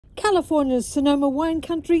California's Sonoma wine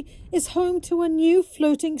country is home to a new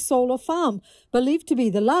floating solar farm, believed to be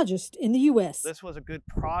the largest in the U.S. This was a good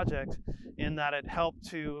project in that it helped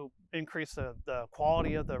to increase the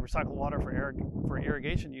quality of the recycled water for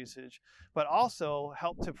irrigation usage, but also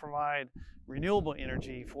helped to provide renewable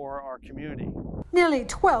energy for our community. Nearly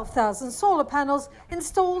 12,000 solar panels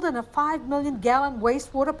installed in a 5 million gallon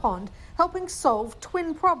wastewater pond, helping solve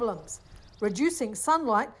twin problems: reducing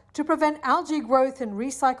sunlight to prevent algae growth in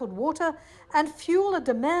recycled water and fuel a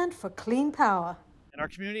demand for clean power. And our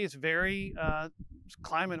community is very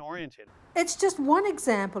climate oriented. It's just one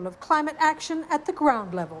example of climate action at the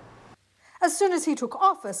ground level. As soon as he took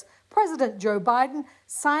office, President Joe Biden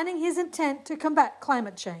signing his intent to combat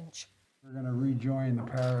climate change. We're going to rejoin the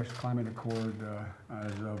Paris Climate Accord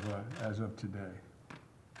as of today.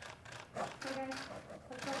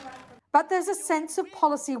 But there's a sense of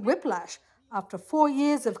policy whiplash after 4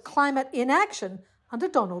 years of climate inaction under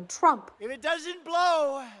Donald Trump. If it doesn't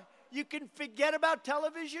blow, you can forget about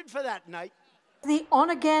television for that night. The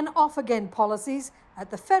on-again, off-again policies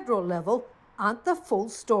at the federal level aren't the full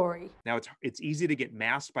story. Now, it's easy to get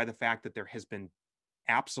masked by the fact that there has been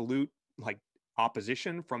absolute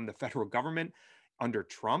opposition from the federal government under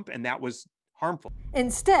Trump, and that was harmful.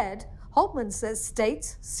 Instead, Holtman says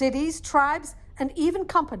states, cities, tribes, and even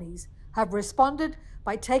companies have responded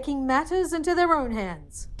by taking matters into their own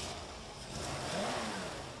hands.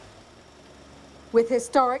 With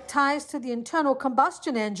historic ties to the internal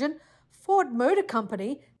combustion engine, Ford Motor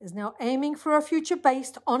Company is now aiming for a future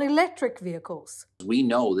based on electric vehicles. We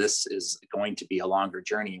know this is going to be a longer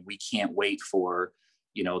journey, and we can't wait for,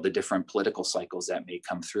 the different political cycles that may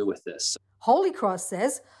come through with this. Holy Cross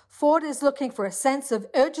says Ford is looking for a sense of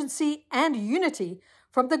urgency and unity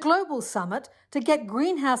from the global summit to get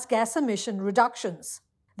greenhouse gas emission reductions.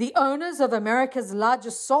 The owners of America's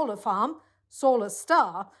largest solar farm, Solar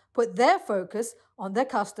Star, put their focus on their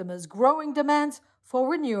customers' growing demands for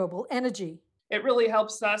renewable energy. It really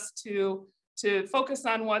helps us to focus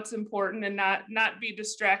on what's important and not be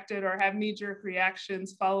distracted or have knee-jerk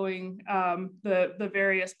reactions following the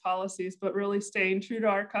various policies, but really staying true to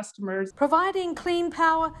our customers. Providing clean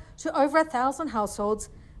power to over 1,000 households,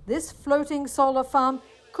 this floating solar farm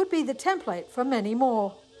could be the template for many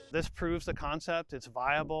more. This proves the concept, it's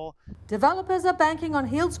viable. Developers are banking on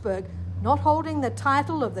Healdsburg not holding the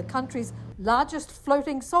title of the country's largest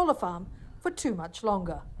floating solar farm for too much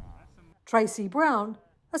longer. Tracy Brown,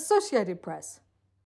 Associated Press.